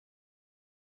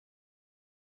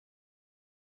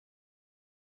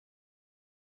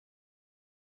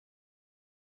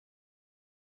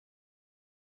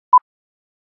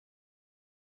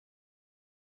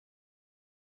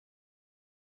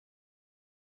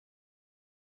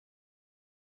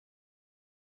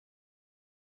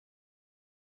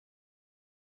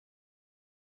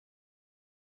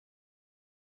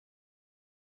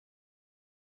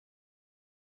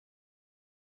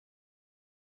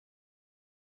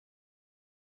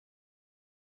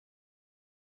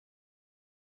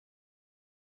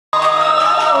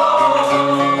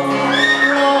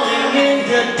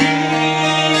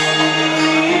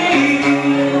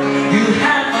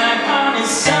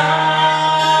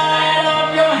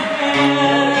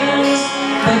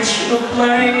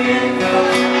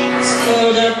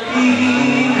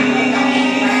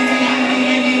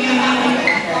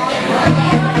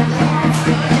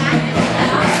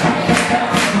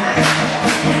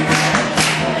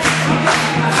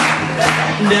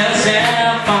There's a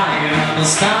fire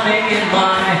starting in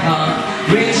my heart,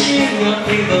 reaching a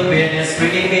fever when it's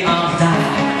bringing me off down.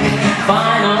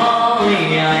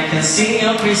 Finally, I can see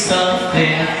your crystal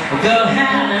clear. Go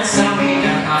ahead and tell me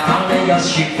that I'm under your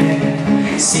ship.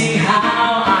 See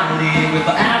how I live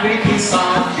with every piece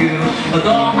of you, but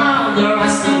don't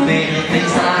underestimate the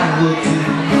things that I would do.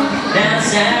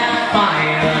 There's a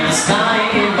fire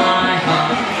starting in my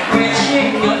heart,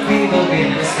 reaching a fever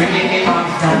when it's bringing me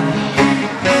off down.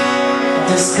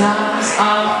 The scars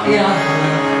of your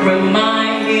love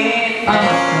remind me of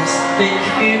us. They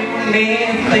keep me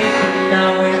thinking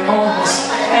now we're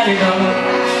almost heading over.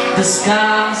 The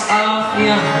scars of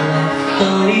your love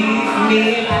don't leave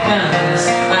me penniless.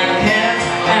 I can't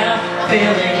help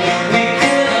feeling we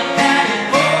could have had it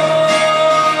all.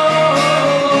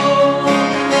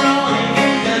 Rolling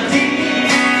in the deep,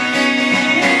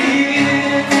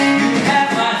 you have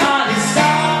my heart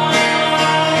inside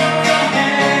your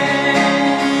hand,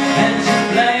 and you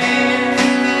play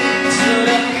to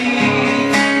the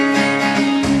beat.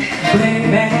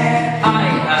 Baby, I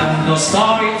have no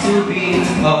story to be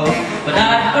told, but I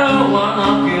heard one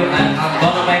of you and I'm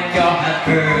gonna make your head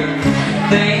burn.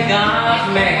 Think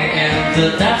of me in the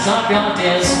depths of your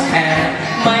despair,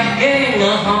 making a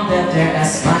home that there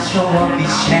as much won't be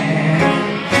shared.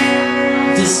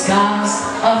 The scars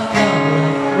of your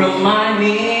love remind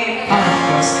me of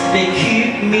us. They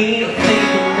keep me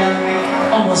thinking that we're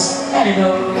almost heading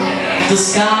over. The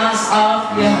scars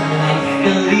of your life,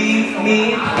 they leave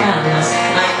me penniless.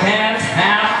 I can't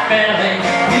help feeling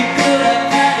we could have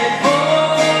had it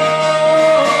all.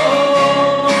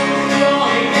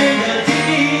 Rolling in the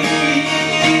deep,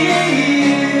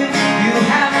 you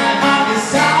have my heart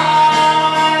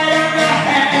inside of your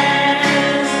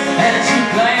hands, and you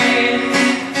play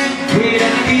with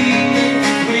a beat.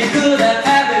 We could have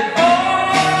had it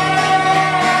all.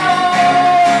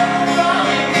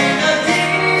 Rolling in the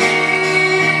deep,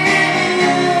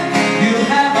 you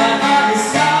have my heart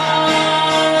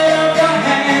inside of your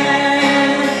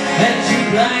hands, and you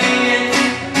play it,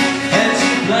 and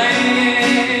you play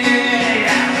it.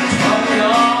 From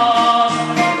yours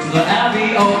to the every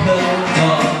open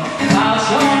door, pass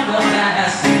on the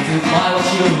plastic to find what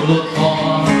you look for.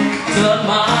 Turn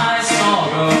my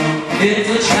sorrow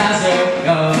into treasure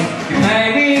gold. You pay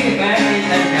me back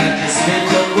and I just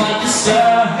spend on what you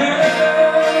serve.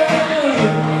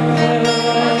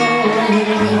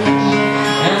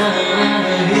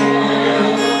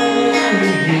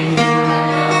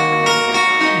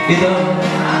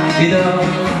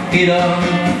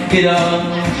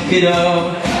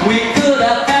 We could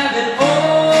have